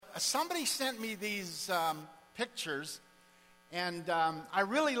somebody sent me these pictures, and I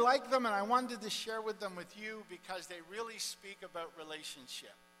really like them, and I wanted to share with them with you because they really speak about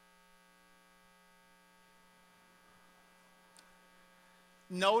relationship.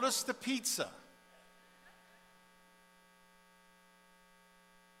 Notice the pizza.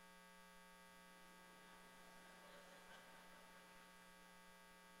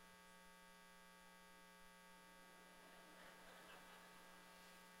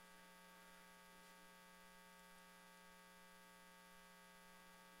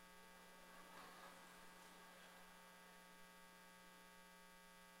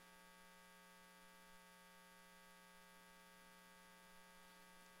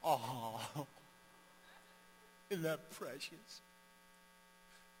 Oh, isn't that precious?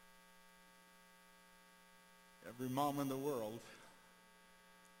 Every mom in the world.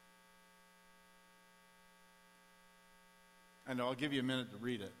 I know, I'll give you a minute to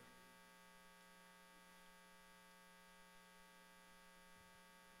read it.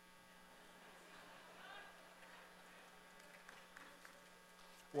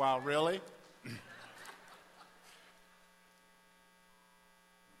 Wow, really?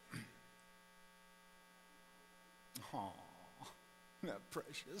 Oh, isn't that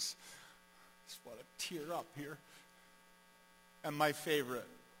precious? Just want to tear up here. And my favorite.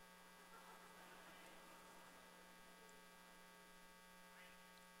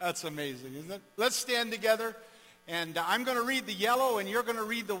 That's amazing, isn't it? Let's stand together. And I'm going to read the yellow, and you're going to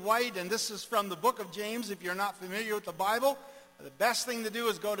read the white. And this is from the book of James. If you're not familiar with the Bible, the best thing to do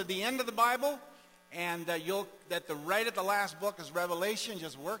is go to the end of the Bible. And right at the last book is Revelation.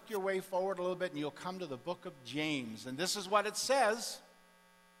 Just work your way forward a little bit, and you'll come to the book of James. And this is what it says.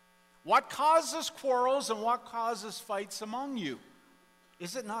 What causes quarrels and what causes fights among you?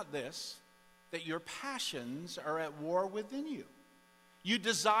 Is it not this, that your passions are at war within you? You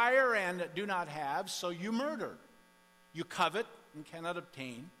desire and do not have, so you murder. You covet and cannot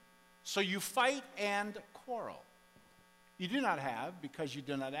obtain, so you fight and quarrel. You do not have because you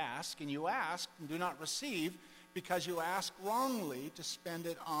do not ask, and you ask and do not receive because you ask wrongly to spend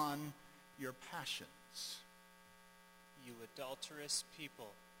it on your passions. You adulterous people,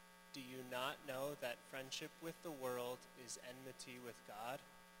 do you not know that friendship with the world is enmity with God?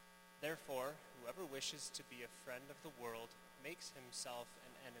 Therefore, whoever wishes to be a friend of the world makes himself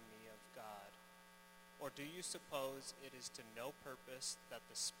an enemy of God. Or do you suppose it is to no purpose that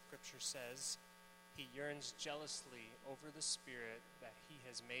the Scripture says, He yearns jealously over the Spirit that He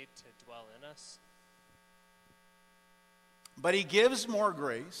has made to dwell in us? But He gives more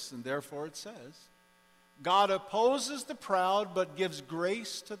grace, and therefore it says, God opposes the proud, but gives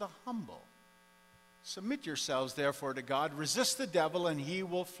grace to the humble. Submit yourselves, therefore, to God. Resist the devil, and he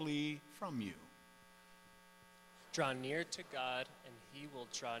will flee from you. Draw near to God, and He will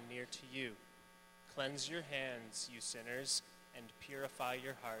draw near to you. Cleanse your hands, you sinners, and purify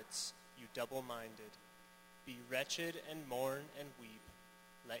your hearts, you double-minded. Be wretched and mourn and weep.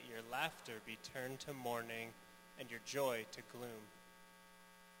 Let your laughter be turned to mourning, and your joy to gloom.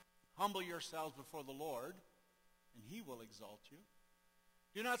 Humble yourselves before the Lord, and He will exalt you.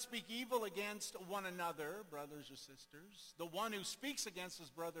 Do not speak evil against one another, brothers or sisters. The one who speaks against his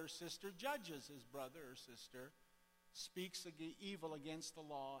brother or sister judges his brother or sister, speaks evil against the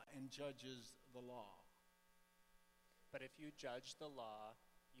law, and judges the law. But if you judge the law,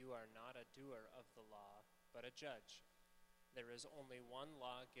 you are not a doer of the law, but a judge. There is only one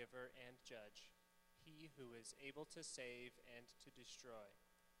lawgiver and judge, He who is able to save and to destroy.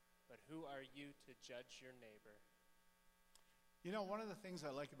 But who are you to judge your neighbor? You know, one of the things I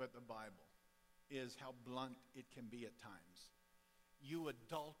like about the Bible is how blunt it can be at times. You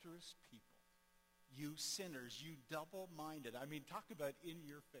adulterous people, you sinners, you double-minded. I mean, talk about in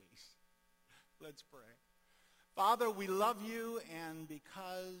your face. Let's pray. Father, we love you, and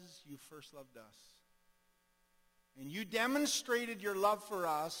because you first loved us, and you demonstrated your love for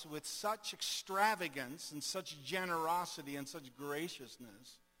us with such extravagance and such generosity and such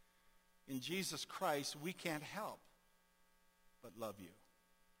graciousness, in Jesus Christ, we can't help but love you.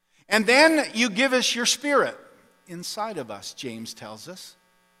 And then you give us your Spirit inside of us, James tells us,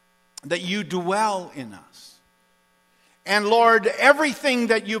 that you dwell in us. And Lord, everything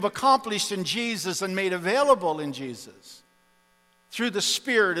that you've accomplished in Jesus and made available in Jesus through the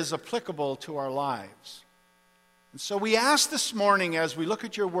Spirit is applicable to our lives. And so we ask this morning as we look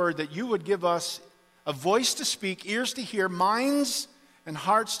at your word that you would give us a voice to speak, ears to hear, minds and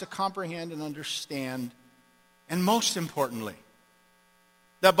hearts to comprehend and understand, and most importantly,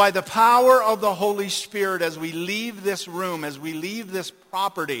 that by the power of the Holy Spirit, as we leave this room, as we leave this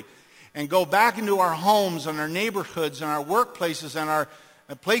property, and go back into our homes and our neighborhoods and our workplaces and our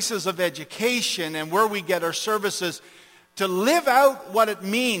places of education and where we get our services, to live out what it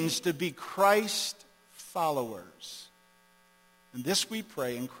means to be Christ followers. And this we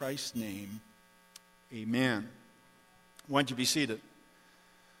pray in Christ's name. Amen. Why don't you be seated?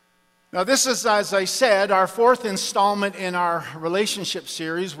 Now this is, as I said, our fourth installment in our relationship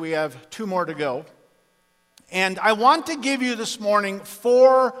series. We have 2 more to go. And I want to give you this morning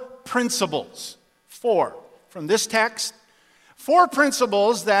 4 principles. 4 from this text. 4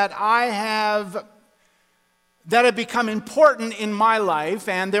 principles that have become important in my life,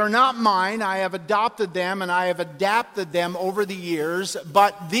 and they're not mine. I have adopted them and I have adapted them over the years,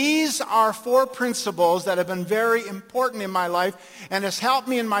 but these are 4 principles that have been very important in my life and has helped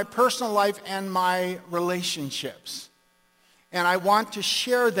me in my personal life and my relationships. And I want to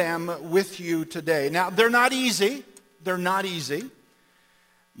share them with you today. Now, they're not easy.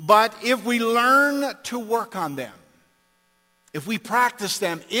 But if we learn to work on them, if we practice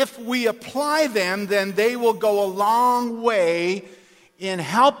them, if we apply them, then they will go a long way in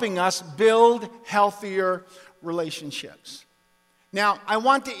helping us build healthier relationships. Now, I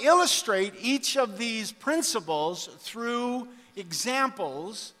want to illustrate each of these principles through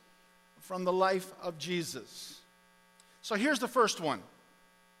examples from the life of Jesus. So here's the first one.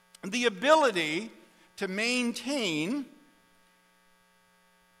 The ability to maintain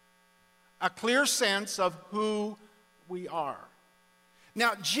a clear sense of who we are.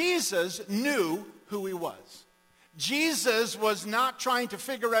 Now, Jesus knew who he was. Jesus was not trying to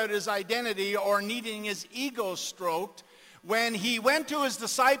figure out his identity or needing his ego stroked. When he went to his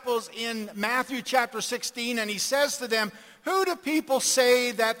disciples in Matthew chapter 16 and he says to them, "Who do people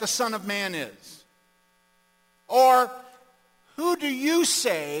say that the Son of Man is? Or who do you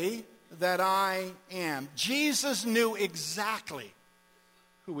say that I am?" Jesus knew exactly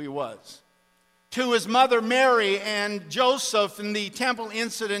who he was. To his mother Mary and Joseph in the temple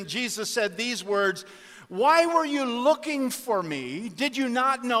incident, Jesus said these words, "Why were you looking for me? Did you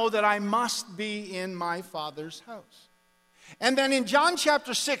not know that I must be in my Father's house?" And then in John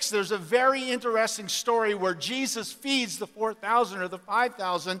chapter 6, there's a very interesting story where Jesus feeds the 4,000 or the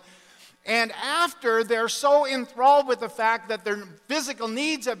 5,000. And after they're so enthralled with the fact that their physical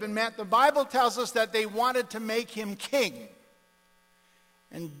needs have been met, the Bible tells us that they wanted to make him king.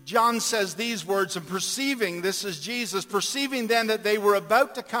 And John says these words, and perceiving, this is Jesus, perceiving then that they were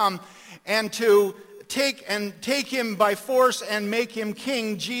about to come and to take him by force and make him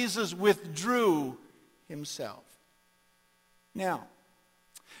king, Jesus withdrew himself. Now,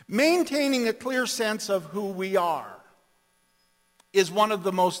 maintaining a clear sense of who we are is one of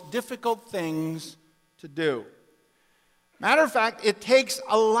the most difficult things to do. Matter of fact, it takes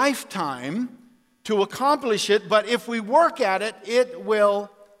a lifetime to accomplish it, but if we work at it, it will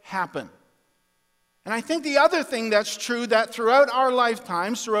happen. And I think the other thing that's true, that throughout our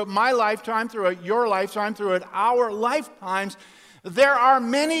lifetimes, throughout my lifetime, throughout your lifetime, throughout our lifetimes, there are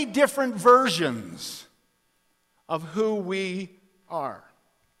many different versions of who we are.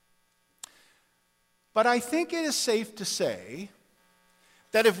 But I think it is safe to say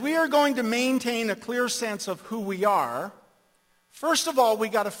that if we are going to maintain a clear sense of who we are, first of all, we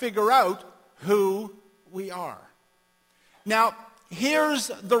got to figure out who we are. Now, here's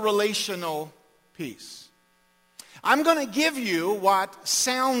the relational piece. I'm going to give you what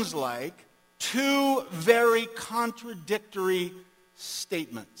sounds like 2 very contradictory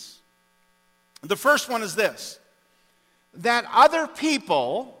statements. The first one is this: that other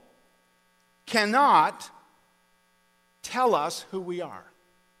people cannot tell us who we are.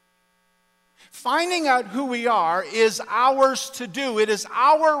 Finding out who we are is ours to do. It is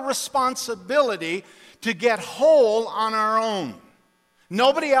our responsibility to get whole on our own.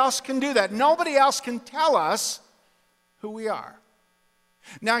 Nobody else can do that. Nobody else can tell us who we are.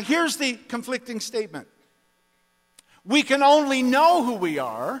 Now, here's the conflicting statement. We can only know who we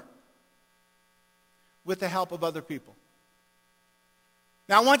are with the help of other people.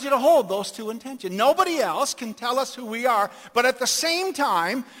 Now, I want you to hold those 2 in tension. Nobody else can tell us who we are, but at the same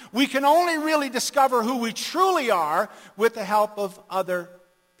time, we can only really discover who we truly are with the help of other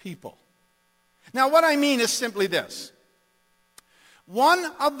people. Now, what I mean is simply this. One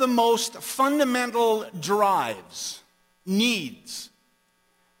of the most fundamental drives, needs,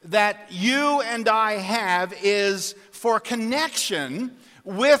 that you and I have is for connection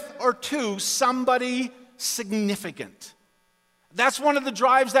with or to somebody significant. That's one of the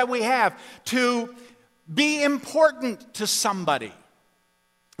drives that we have, to be important to somebody.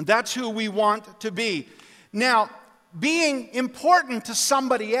 That's who we want to be. Now, being important to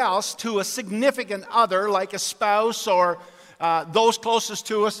somebody else, to a significant other, like a spouse or those closest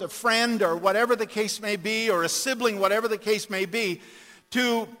to us, a friend or whatever the case may be, or a sibling, whatever the case may be,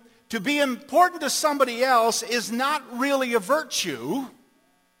 To be important to somebody else is not really a virtue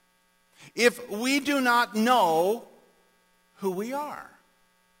if we do not know who we are.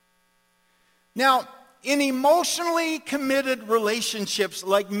 Now, in emotionally committed relationships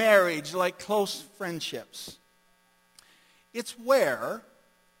like marriage, like close friendships, it's where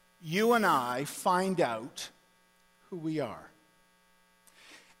you and I find out who we are.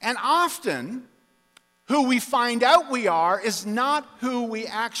 And often, who we find out we are is not who we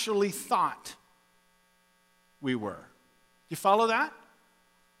actually thought we were. You follow that?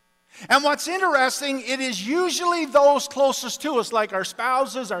 And what's interesting, it is usually those closest to us, like our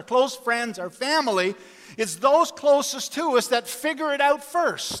spouses, our close friends, our family, it's those closest to us that figure it out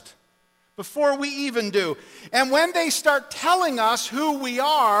first, before we even do. And when they start telling us who we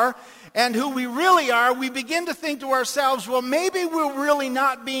are and who we really are, we begin to think to ourselves, well, maybe we're really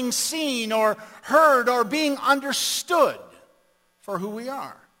not being seen or heard or being understood for who we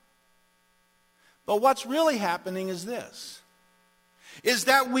are. But what's really happening is this, is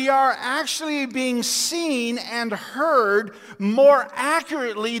that we are actually being seen and heard more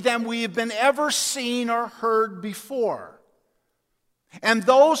accurately than we have been ever seen or heard before. And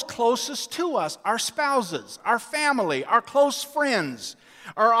those closest to us, our spouses, our family, our close friends,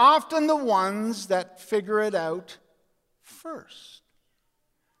 are often the ones that figure it out first.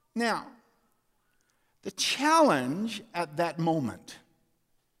 Now, the challenge at that moment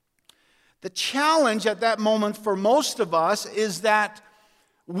for most of us is that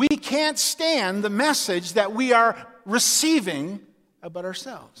we can't stand the message that we are receiving about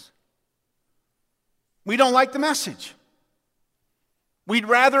ourselves. We don't like the message. We'd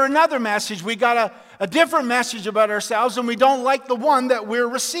rather another message. We got a different message about ourselves, and we don't like the one that we're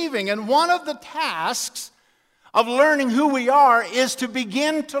receiving. And one of the tasks of learning who we are is to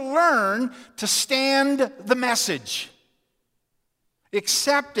begin to learn to stand the message,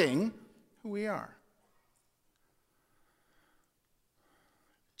 accepting who we are.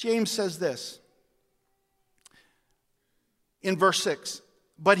 James says this in verse 6,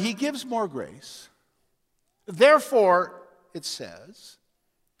 but he gives more grace. Therefore, it says,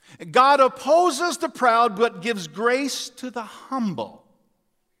 God opposes the proud but gives grace to the humble.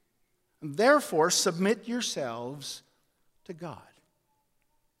 Therefore, submit yourselves to God.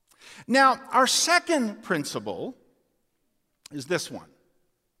 Now, our second principle is this one: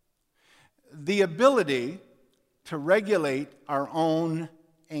 the ability to regulate our own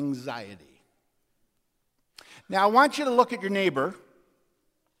anxiety. Now, I want you to look at your neighbor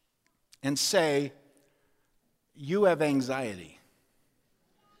and say, you have anxiety.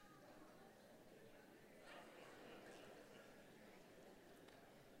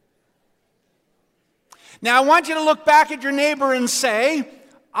 Now, I want you to look back at your neighbor and say,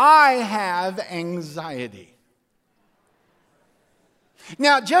 I have anxiety.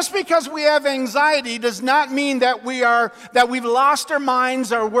 Now, just because we have anxiety does not mean that we've lost our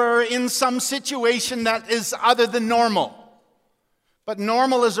minds or we're in some situation that is other than normal. But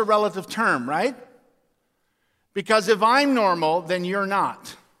normal is a relative term, right? Because if I'm normal, then you're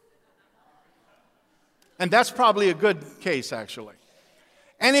not. And that's probably a good case, actually.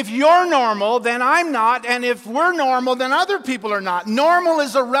 And if you're normal, then I'm not. And if we're normal, then other people are not. Normal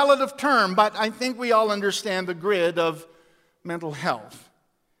is a relative term, but I think we all understand the grid of mental health.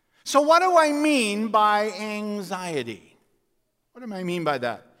 So what do I mean by anxiety? What do I mean by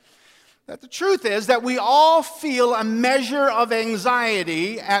that? That the truth is that we all feel a measure of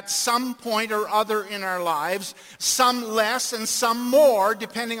anxiety at some point or other in our lives, some less and some more,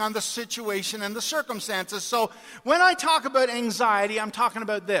 depending on the situation and the circumstances. So when I talk about anxiety, I'm talking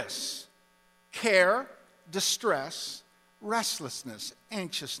about this: care, distress, restlessness,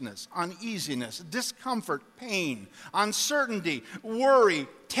 anxiousness, uneasiness, discomfort, pain, uncertainty, worry,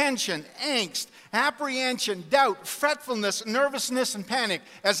 tension, angst, apprehension, doubt, fretfulness, nervousness, and panic.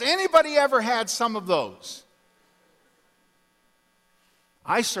 Has anybody ever had some of those?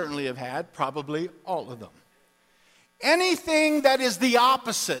 I certainly have had probably all of them. Anything that is the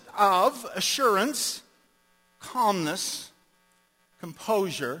opposite of assurance, calmness,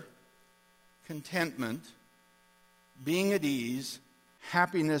 composure, contentment, being at ease,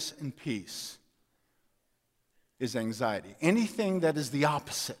 happiness, and peace is anxiety. Anything that is the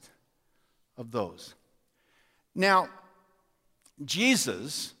opposite of those. Now,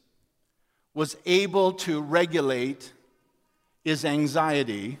 Jesus was able to regulate his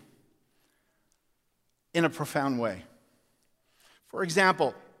anxiety in a profound way. For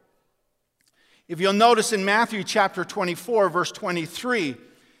example, if you'll notice in Matthew chapter 24, verse 23,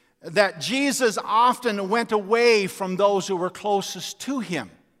 that Jesus often went away from those who were closest to him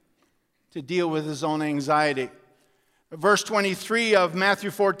to deal with his own anxiety. Verse 23 of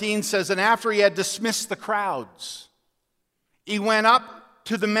Matthew 14 says, "And after he had dismissed the crowds, he went up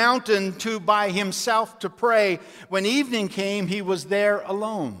to the mountain by himself to pray. When evening came, he was there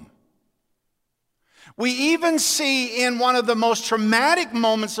alone." We even see in one of the most traumatic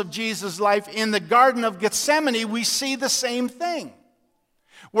moments of Jesus' life, in the Garden of Gethsemane, we see the same thing,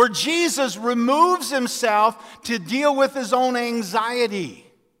 where Jesus removes himself to deal with his own anxiety.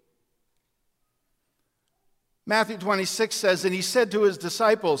 Matthew 26 says, "And he said to his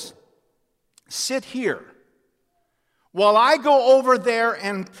disciples, 'Sit here while I go over there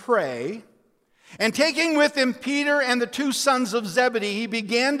and pray.' And taking with him Peter and the two sons of Zebedee, he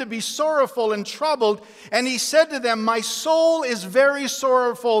began to be sorrowful and troubled. And he said to them, 'My soul is very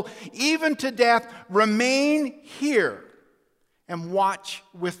sorrowful, even to death. Remain here and watch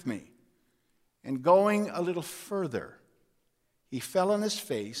with me.' And going a little further, he fell on his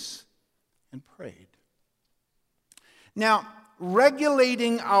face and prayed." Now,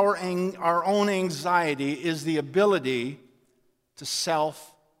 regulating our own anxiety is the ability to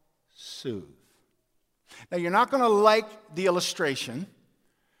self-soothe. Now, you're not going to like the illustration,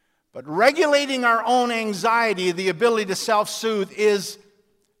 but regulating our own anxiety, the ability to self-soothe, is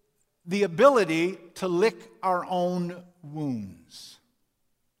the ability to lick our own wounds.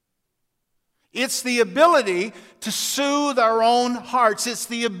 It's the ability to soothe our own hearts. It's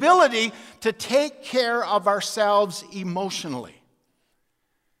the ability to take care of ourselves emotionally.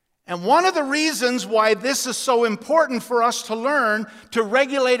 And one of the reasons why this is so important for us to learn to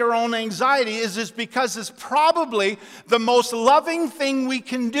regulate our own anxiety is because it's probably the most loving thing we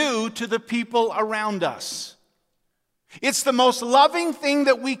can do to the people around us. It's the most loving thing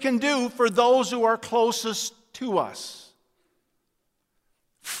that we can do for those who are closest to us.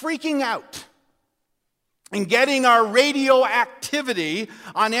 Freaking out and getting our radioactivity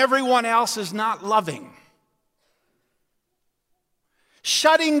on everyone else is not loving.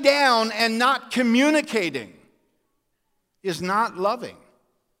 Shutting down and not communicating is not loving.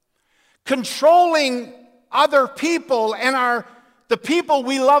 Controlling other people and the people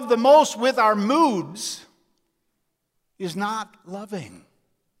we love the most with our moods is not loving.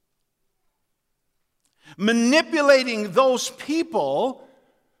 Manipulating those people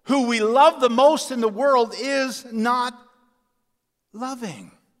who we love the most in the world is not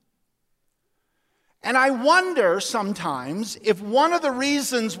loving. And I wonder sometimes if one of the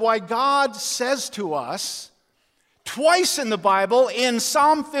reasons why God says to us twice in the Bible, in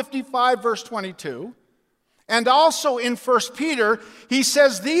Psalm 55, verse 22, and also in 1 Peter, he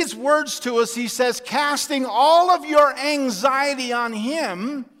says these words to us. He says, "Casting all of your anxiety on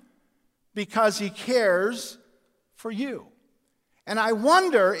him because he cares for you." And I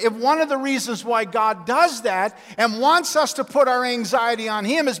wonder if one of the reasons why God does that and wants us to put our anxiety on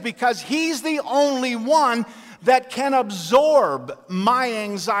him is because he's the only one that can absorb my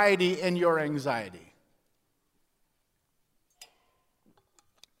anxiety and your anxiety.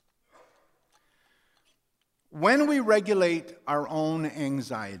 When we regulate our own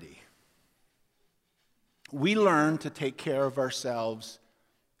anxiety, we learn to take care of ourselves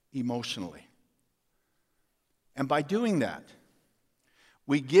emotionally. And by doing that,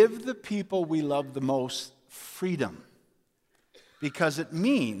 we give the people we love the most freedom, because it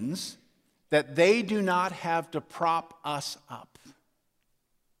means that they do not have to prop us up.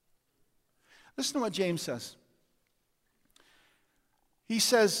 Listen to what James says. He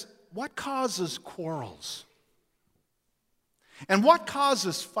says, "What causes quarrels? And what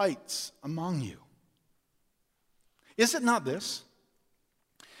causes fights among you? Is it not this,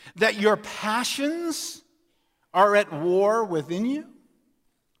 that your passions are at war within you?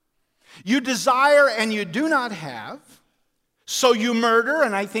 You desire and you do not have, so you murder,"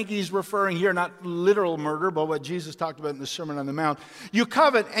 and I think he's referring here not literal murder, but what Jesus talked about in the Sermon on the Mount. "You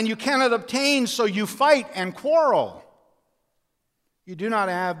covet and you cannot obtain, so you fight and quarrel. You do not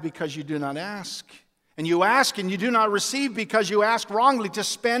have because you do not ask. And you ask and you do not receive because you ask wrongly to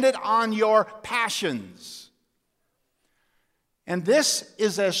spend it on your passions." And this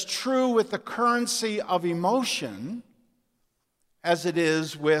is as true with the currency of emotion as it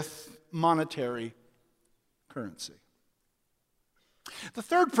is with monetary currency. The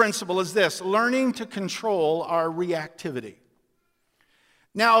third principle is this: learning to control our reactivity.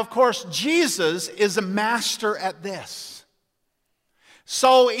 Now, of course, Jesus is a master at this.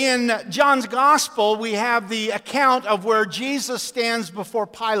 So in John's Gospel, we have the account of where Jesus stands before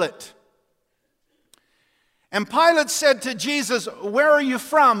Pilate. And Pilate said to Jesus, "Where are you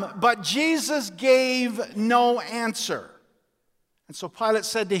from?" But Jesus gave no answer. And so Pilate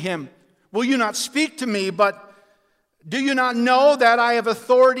said to him, "Will you not speak to me?" But Do you not know that I have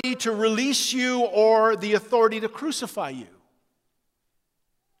authority to release you or the authority to crucify you?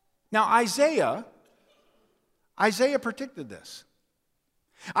 Now, Isaiah predicted this.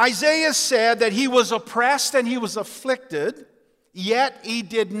 Isaiah said that he was oppressed and he was afflicted, yet he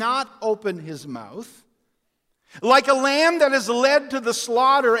did not open his mouth. Like a lamb that is led to the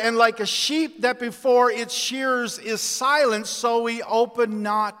slaughter, and like a sheep that before its shearers is silent, so he opened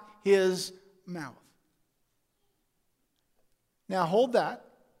not his mouth. Now hold that.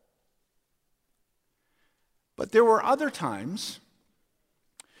 But there were other times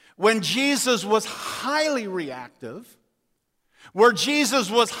when Jesus was highly reactive, where Jesus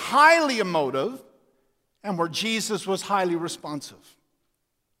was highly emotive, and where Jesus was highly responsive.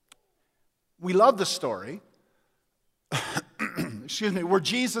 We love the story, where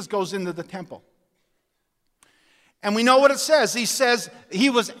Jesus goes into the temple. And we know what it says. He says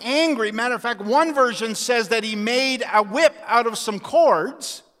he was angry. Matter of fact, one version says that he made a whip out of some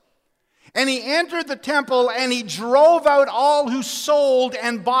cords, and he entered the temple and he drove out all who sold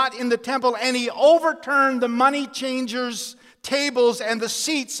and bought in the temple, and he overturned the money changers' tables and the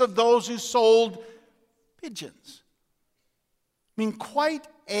seats of those who sold pigeons. I mean, quite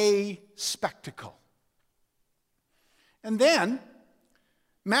a spectacle. And then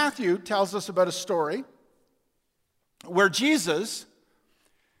Matthew tells us about a story where Jesus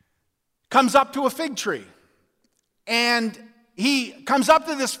comes up to a fig tree. And he comes up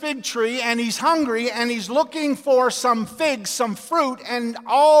to this fig tree and he's hungry and he's looking for some figs, some fruit, and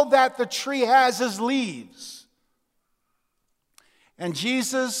all that the tree has is leaves. And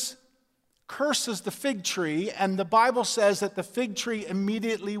Jesus curses the fig tree, and the Bible says that the fig tree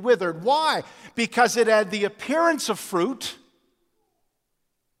immediately withered. Why? Because it had the appearance of fruit,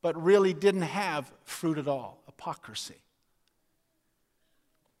 but really didn't have fruit at all. Hypocrisy.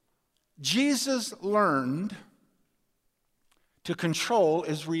 Jesus learned to control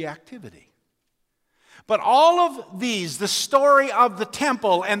his reactivity. But all of these, the story of the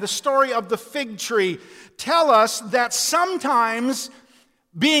temple and the story of the fig tree, tell us that sometimes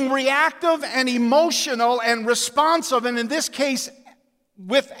being reactive and emotional and responsive, and in this case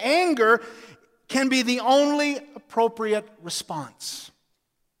with anger, can be the only appropriate response.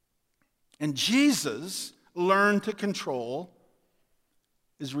 And Jesus learned to control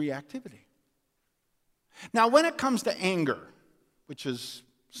his reactivity. Now, when it comes to anger, which is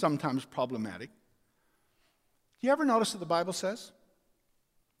sometimes problematic, do you ever notice what the Bible says?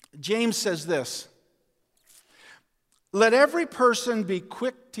 James says this: let every person be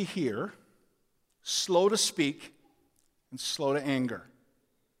quick to hear, slow to speak, and slow to anger.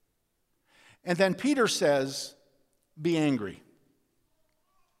 And then Peter says, be angry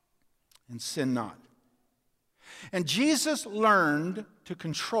and sin not. And Jesus learned to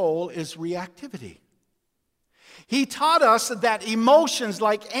control his reactivity. He taught us that emotions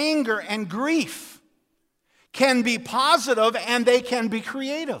like anger and grief can be positive and they can be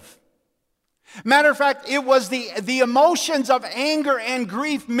creative. Matter of fact, it was the emotions of anger and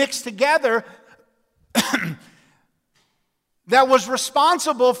grief mixed together that was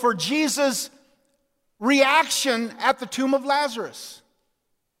responsible for Jesus' reaction at the tomb of Lazarus.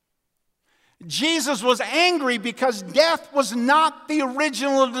 Jesus was angry because death was not the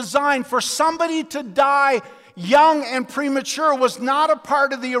original design. For somebody to die young and premature was not a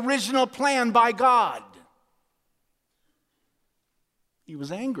part of the original plan by God. He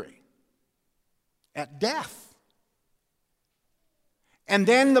was angry at death. And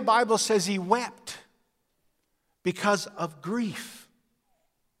then the Bible says he wept because of grief.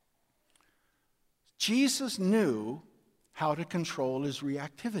 Jesus knew how to control his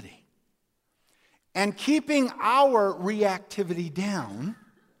reactivity. And keeping our reactivity down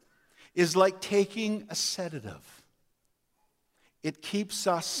is like taking a sedative. It keeps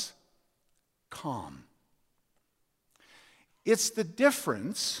us calm. It's the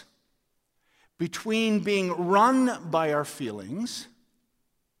difference between being run by our feelings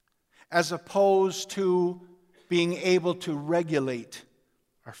as opposed to being able to regulate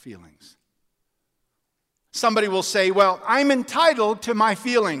our feelings. Somebody will say, well, I'm entitled to my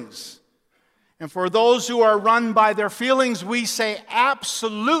feelings. And for those who are run by their feelings, we say,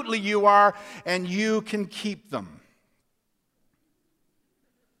 absolutely you are, and you can keep them.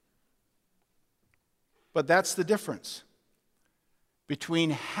 But that's the difference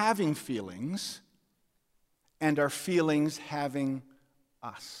between having feelings and our feelings having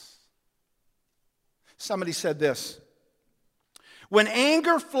us. Somebody said this: when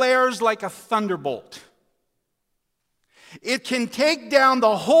anger flares like a thunderbolt, it can take down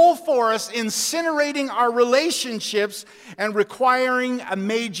the whole forest, incinerating our relationships and requiring a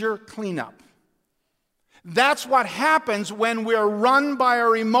major cleanup. That's what happens when we're run by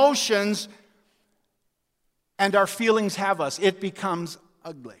our emotions and our feelings have us. It becomes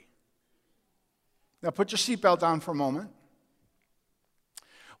ugly. Now put your seatbelt on for a moment.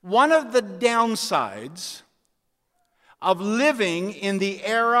 One of the downsides of living in the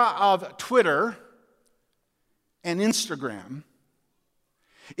era of Twitter and Instagram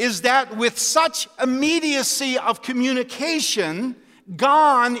is that with such immediacy of communication,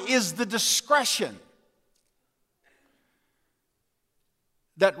 gone is the discretion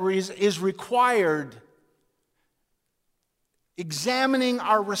that is required, examining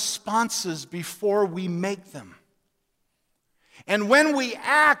our responses before we make them. And when we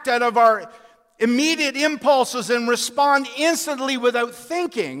act out of our immediate impulses and respond instantly without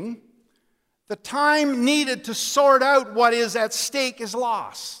thinking, the time needed to sort out what is at stake is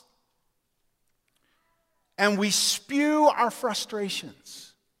lost. And we spew our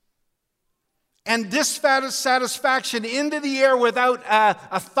frustrations and dissatisfaction into the air without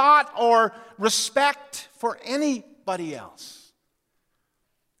a thought or respect for anybody else.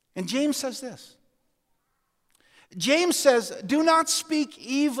 And James says this. James says, do not speak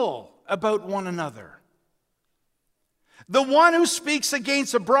evil about one another. The one who speaks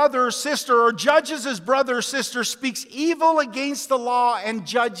against a brother or sister or judges his brother or sister speaks evil against the law and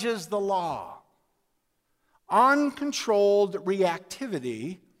judges the law. Uncontrolled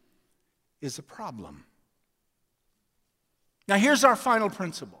reactivity is a problem. Now here's our final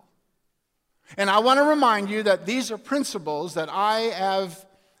principle. And I want to remind you that these are principles that I have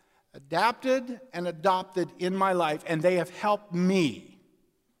adapted and adopted in my life, and they have helped me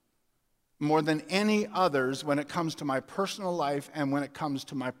more than any others when it comes to my personal life and when it comes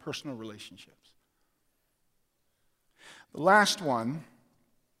to my personal relationships. The last one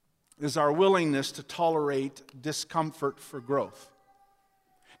is our willingness to tolerate discomfort for growth.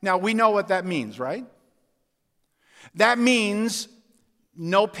 Now, we know what that means, right? That means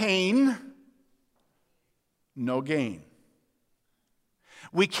no pain, no gain.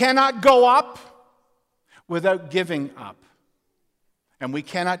 We cannot go up without giving up. And we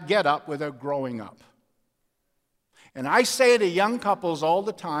cannot get up without growing up. And I say to young couples all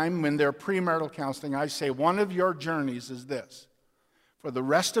the time when they're premarital counseling, I say one of your journeys is this. For the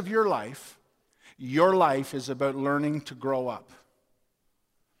rest of your life is about learning to grow up.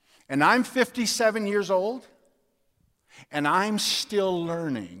 And I'm 57 years old, and I'm still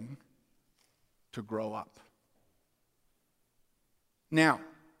learning to grow up. Now,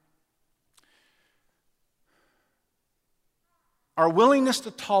 our willingness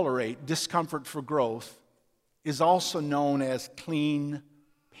to tolerate discomfort for growth is also known as clean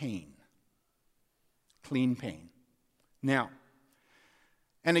pain. Clean pain. Now,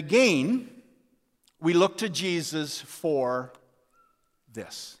 and again, we look to Jesus for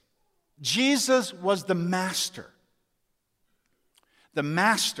this. Jesus was the master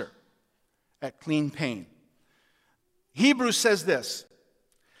at clean pain. Hebrews says this,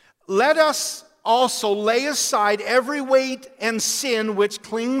 let us also lay aside every weight and sin which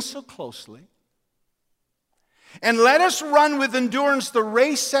clings so closely, and let us run with endurance the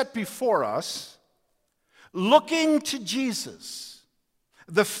race set before us, looking to Jesus,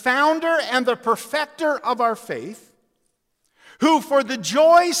 the founder and the perfecter of our faith, who for the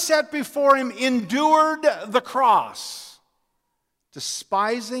joy set before him endured the cross,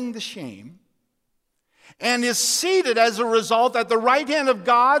 despising the shame, and is seated as a result at the right hand of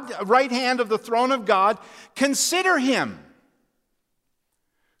God, right hand of the throne of God. Consider him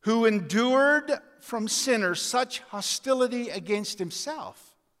who endured from sinners such hostility against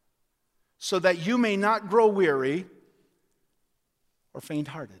himself, so that you may not grow weary or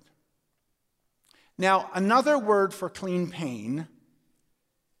faint-hearted. Now, another word for clean pain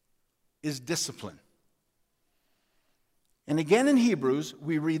is discipline. And again in Hebrews,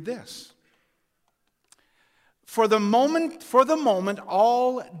 we read this. For the moment,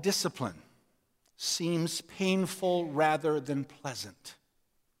 all discipline seems painful rather than pleasant.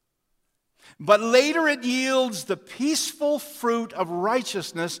 But later it yields the peaceful fruit of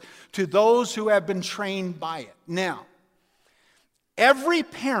righteousness to those who have been trained by it. Now, every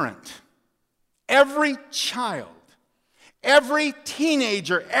parent, every child, every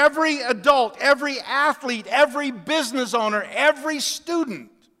teenager, every adult, every athlete, every business owner, every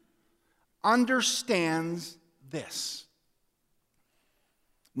student understands this.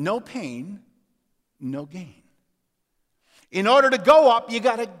 No pain, no gain. In order to go up, you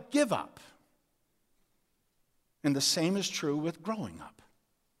got to give up. And the same is true with growing up.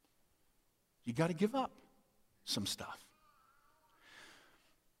 You got to give up some stuff.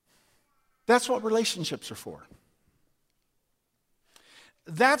 That's what relationships are for.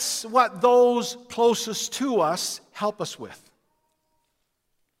 that's what those closest to us help us with.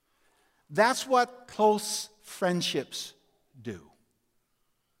 That's what close friendships do.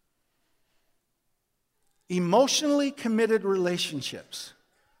 Emotionally committed relationships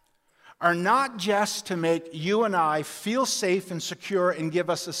are not just to make you and I feel safe and secure and give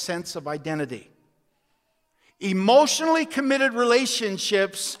us a sense of identity. Emotionally committed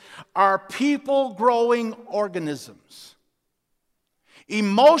relationships are people-growing organisms.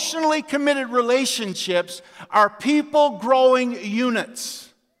 Emotionally committed relationships are people-growing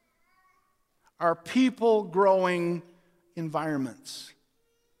units, are people-growing environments.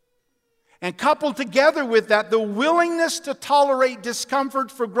 And coupled together with that, the willingness to tolerate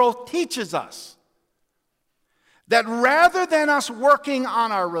discomfort for growth teaches us that rather than us working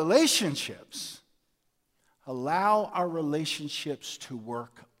on our relationships, allow our relationships to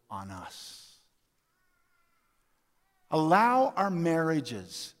work on us. Allow our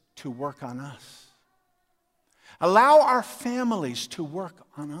marriages to work on us. Allow our families to work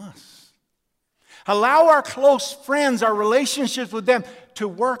on us. Allow our close friends, our relationships with them, to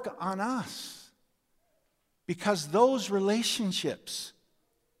work on us. Because those relationships,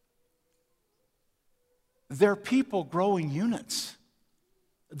 they're people-growing units.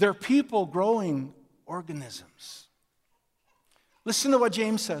 They're people-growing organisms. Listen to what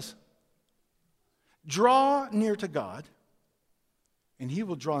James says. Draw near to God, and He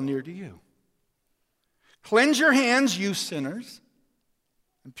will draw near to you. Cleanse your hands, you sinners,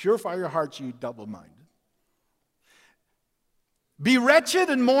 and purify your hearts, you double-minded. Be wretched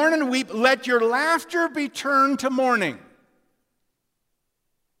and mourn and weep. Let your laughter be turned to mourning,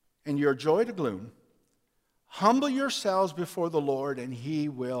 and your joy to gloom. Humble yourselves before the Lord, and He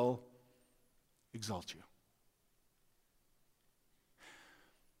will exalt you.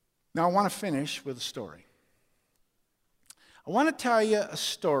 Now, I want to finish with a story. I want to tell you a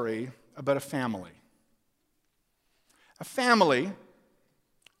story about a family. A family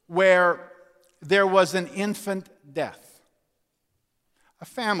where there was an infant death. A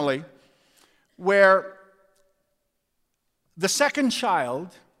family where the second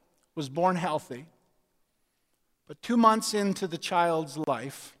child was born healthy, but 2 months into the child's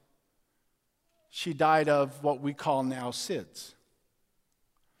life, she died of what we call now SIDS.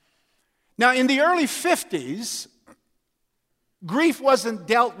 Now, in the early 50s, grief wasn't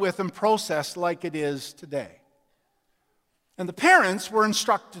dealt with and processed like it is today. And the parents were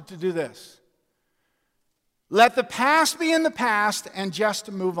instructed to do this. Let the past be in the past and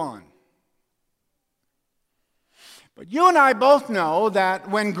just move on. But you and I both know that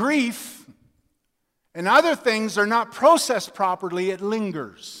when grief and other things are not processed properly, it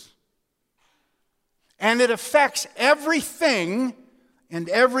lingers. And it affects everything and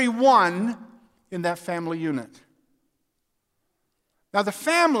everyone in that family unit. Now, the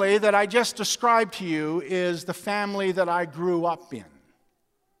family that I just described to you is the family that I grew up in.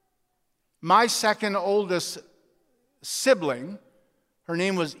 My second oldest sibling, her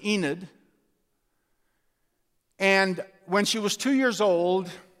name was Enid, and when she was 2 years old,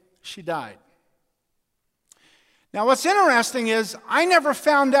 she died. Now, what's interesting is I never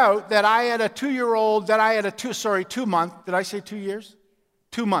found out that I had a 2-year-old, 2 month, did I say 2 years?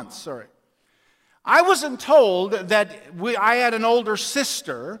 2 months, sorry. I wasn't told that I had an older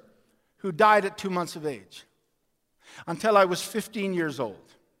sister who died at 2 months of age until I was 15 years old.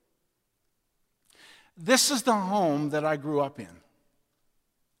 This is the home that I grew up in,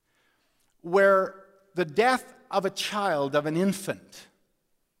 where the death of a child, of an infant,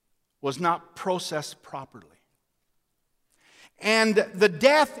 was not processed properly. And the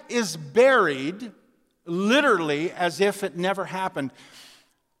death is buried literally as if it never happened.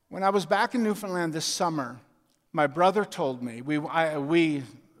 When I was back in Newfoundland this summer, my brother told me,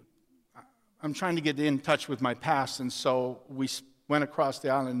 I'm trying to get in touch with my past, and so we went across the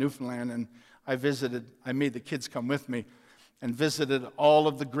island of Newfoundland, and I made the kids come with me, and visited all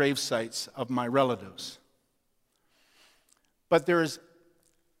of the grave sites of my relatives. But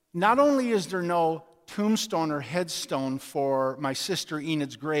not only is there no tombstone or headstone for my sister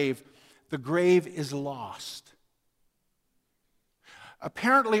Enid's grave, the grave is lost.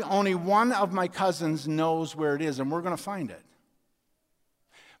 Apparently, only one of my cousins knows where it is, and we're going to find it.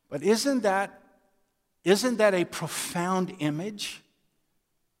 But isn't that a profound image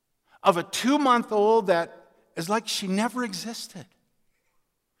of a 2-month-old that is like she never existed?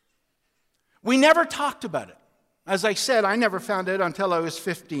 We never talked about it. As I said, I never found it until I was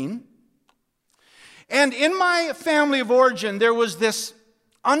 15. And in my family of origin, there was this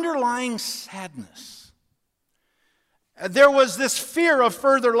underlying sadness. There was this fear of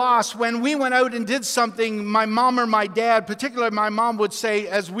further loss. When we went out and did something, my mom or my dad, particularly my mom, would say,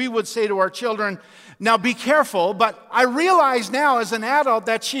 as we would say to our children, now be careful. But I realize now as an adult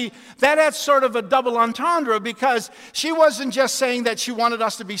that had sort of a double entendre, because she wasn't just saying that she wanted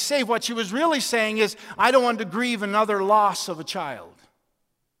us to be safe. What she was really saying is, I don't want to grieve another loss of a child.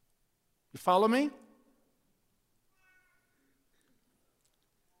 You follow me?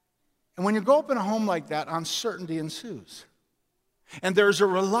 And when you grow up in a home like that, uncertainty ensues. And there's a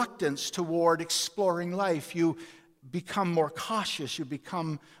reluctance toward exploring life. You become more cautious. You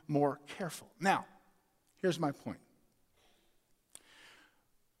become more careful. Now, here's my point.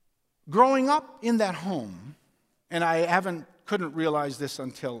 Growing up in that home, and I couldn't realize this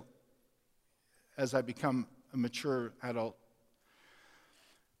until as I become a mature adult.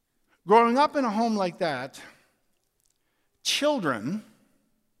 Growing up in a home like that, children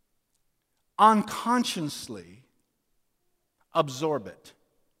unconsciously absorb it.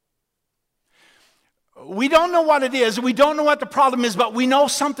 We don't know what it is. We don't know what the problem is, but we know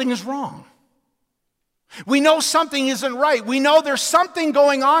something is wrong. We know something isn't right. We know there's something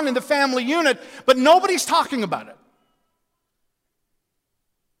going on in the family unit, but nobody's talking about it.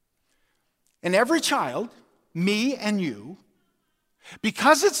 And every child, me and you,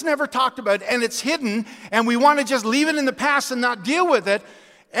 because it's never talked about and it's hidden and we want to just leave it in the past and not deal with it,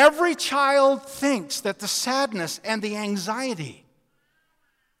 every child thinks that the sadness and the anxiety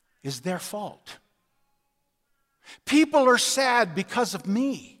is their fault. People are sad because of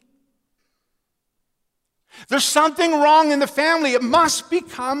me. There's something wrong in the family. It must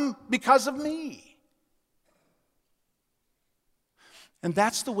become because of me. And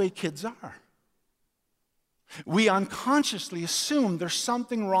that's the way kids are. We unconsciously assume there's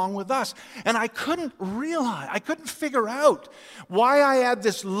something wrong with us. And I couldn't figure out why I had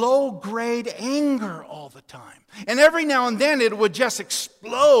this low-grade anger all the time. And every now and then it would just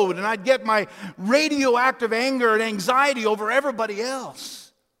explode, and I'd get my radioactive anger and anxiety over everybody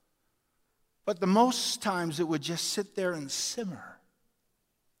else. But the most times it would just sit there and simmer.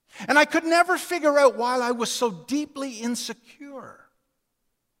 And I could never figure out why I was so deeply insecure.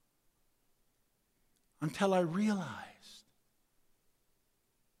 Until I realized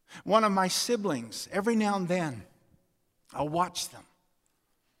one of my siblings, every now and then, I'll watch them.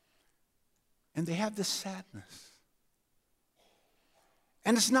 And they have this sadness.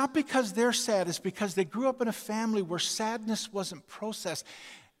 And it's not because they're sad, it's because they grew up in a family where sadness wasn't processed.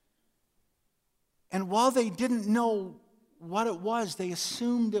 And while they didn't know what it was, they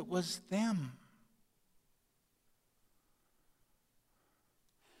assumed it was them.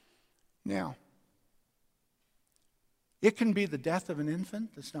 Now, it can be the death of an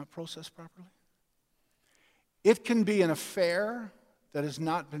infant that's not processed properly. It can be an affair that has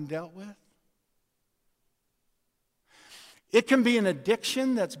not been dealt with. It can be an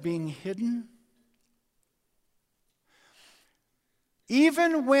addiction that's being hidden.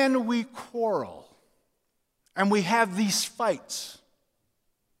 Even when we quarrel and we have these fights,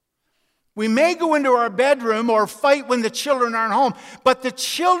 we may go into our bedroom or fight when the children aren't home, but the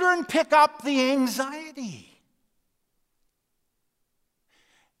children pick up the anxiety.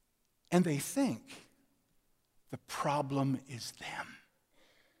 And they think the problem is them.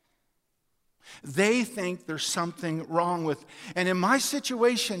 They think there's something wrong with, and in my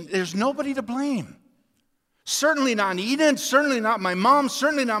situation, there's nobody to blame. Certainly not Eden, certainly not my mom,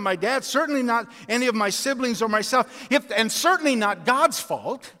 certainly not my dad, certainly not any of my siblings or myself, and certainly not God's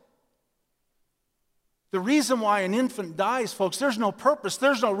fault. The reason why an infant dies, folks, there's no purpose,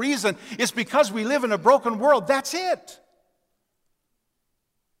 there's no reason. It's because we live in a broken world. That's it.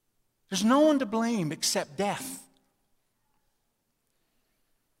 There's no one to blame except death.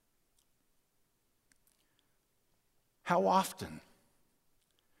 How often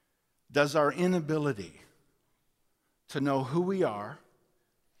does our inability to know who we are,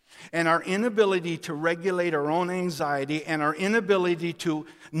 and our inability to regulate our own anxiety, and our inability to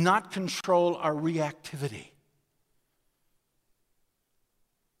not control our reactivity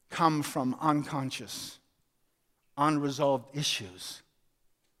come from unconscious, unresolved issues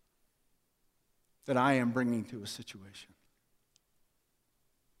that I am bringing to a situation?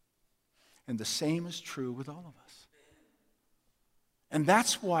 And the same is true with all of us. And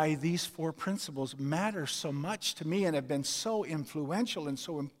that's why these 4 principles matter so much to me and have been so influential and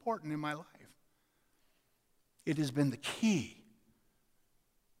so important in my life. It has been the key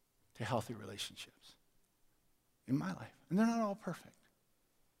to healthy relationships in my life. And they're not all perfect.